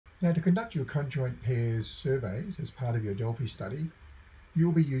Now, to conduct your conjoint pairs surveys as part of your Delphi study,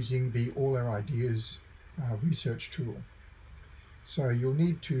 you'll be using the AllOurIdeas research tool. So you'll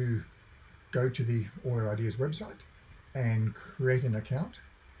need to go to the AllOurIdeas website and create an account.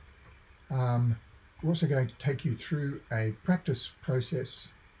 We're also going to take you through a practice process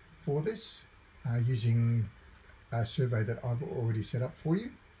for this using a survey that I've already set up for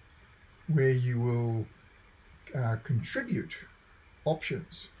you, where you will contribute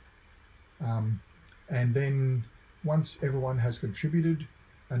options. And then once everyone has contributed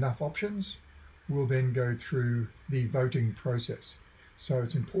enough options, we'll then go through the voting process. So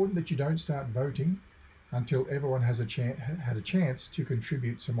it's important that you don't start voting until everyone has had a chance to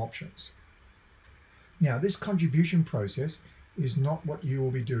contribute some options. Now, this contribution process is not what you will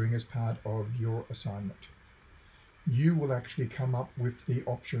be doing as part of your assignment. You will actually come up with the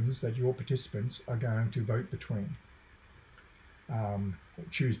options that your participants are going to vote between, or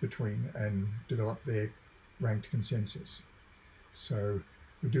choose between, and develop their ranked consensus. So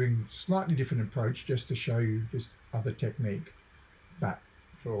we're doing a slightly different approach just to show you this other technique. But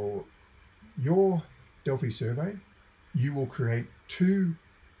for your Delphi survey, you will create 2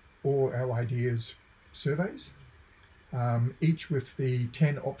 AllOurIdeas surveys, each with the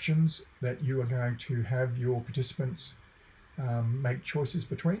 10 options that you are going to have your participants make choices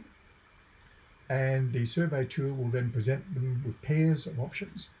between. And the survey tool will then present them with pairs of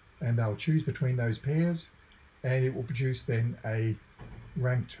options, and they'll choose between those pairs, and it will produce then a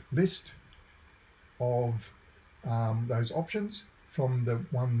ranked list of those options from the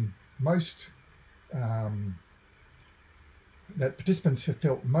one most that participants have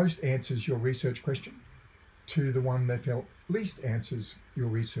felt most answers your research question to the one they felt least answers your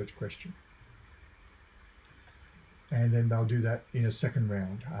research question. And then they'll do that in a second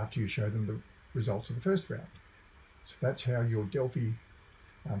round after you show them the results of the first round. So that's how your Delphi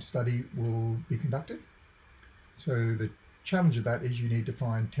study will be conducted. So the challenge of that is you need to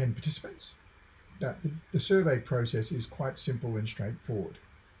find 10 participants. The survey process is quite simple and straightforward.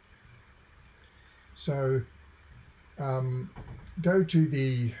 So go to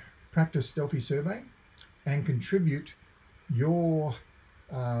the Practice Delphi survey and contribute your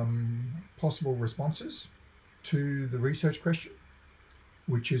possible responses to the research question,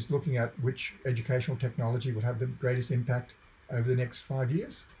 which is looking at which educational technology will have the greatest impact over the next 5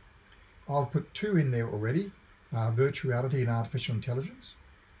 years. I've put 2 in there already, virtual reality and artificial intelligence,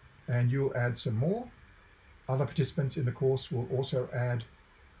 and you'll add some more. Other participants in the course will also add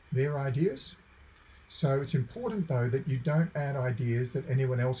their ideas. So it's important, though, that you don't add ideas that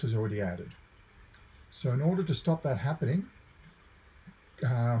anyone else has already added. So in order to stop that happening,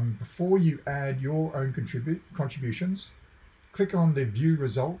 before you add your own contributions, click on the View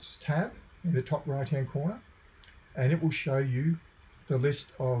Results tab in the top right-hand corner, and it will show you the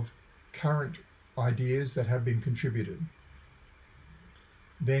list of current ideas that have been contributed.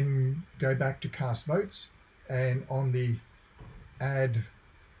 Then go back to Cast Votes, and on the Add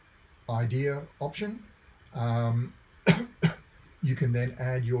Idea option, you can then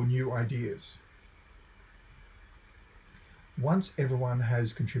add your new ideas. Once everyone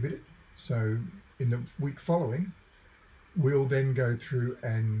has contributed, so in the week following, we'll then go through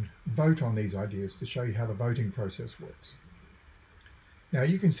and vote on these ideas to show you how the voting process works. Now,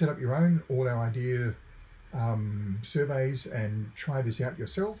 you can set up your own AllOurIdeas surveys and try this out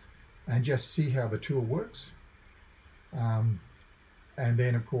yourself and just see how the tool works. And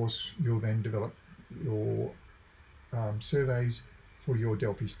then, of course, you'll then develop your surveys for your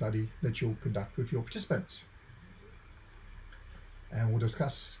Delphi study that you'll conduct with your participants. And we'll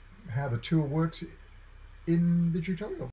discuss how the tool works in the tutorial.